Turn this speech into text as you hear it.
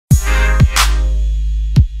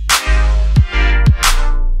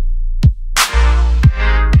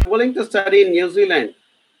willing to study in New Zealand.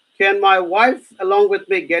 Can my wife, along with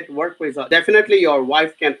me, get work visa? Definitely, your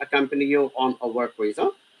wife can accompany you on a work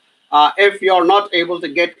visa. If you're not able to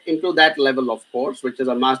get into that level of course, which is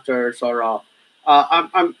a master's or a,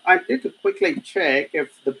 I need to quickly check if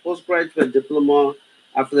the postgraduate diploma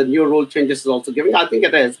after the new rule changes is also giving. I think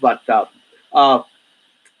it is, but uh,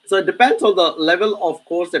 so it depends on the level of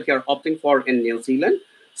course that you're opting for in New Zealand.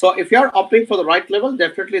 So if you're opting for the right level,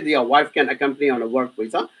 definitely your wife can accompany on a work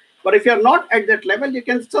visa. But if you're not at that level, you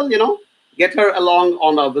can still, get her along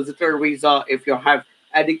on a visitor visa if you have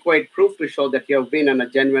adequate proof to show that you have been in a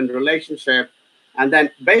genuine relationship. And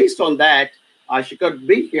then based on that, she could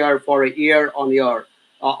be here for a year on your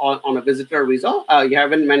on a visitor visa. You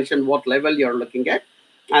haven't mentioned what level you're looking at.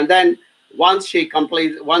 And then once you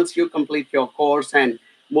complete your course and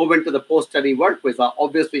move into the post-study work visa,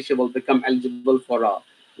 obviously she will become eligible for a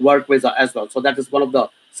work visa as well. So that is one of the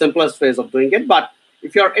simplest ways of doing it. But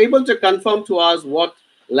if you're able to confirm to us what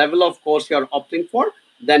level of course you're opting for,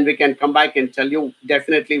 then we can come back and tell you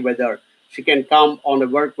definitely whether she can come on a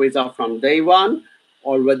work visa from day one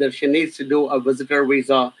or whether she needs to do a visitor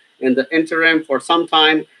visa in the interim for some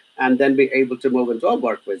time and then be able to move into a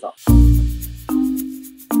work visa.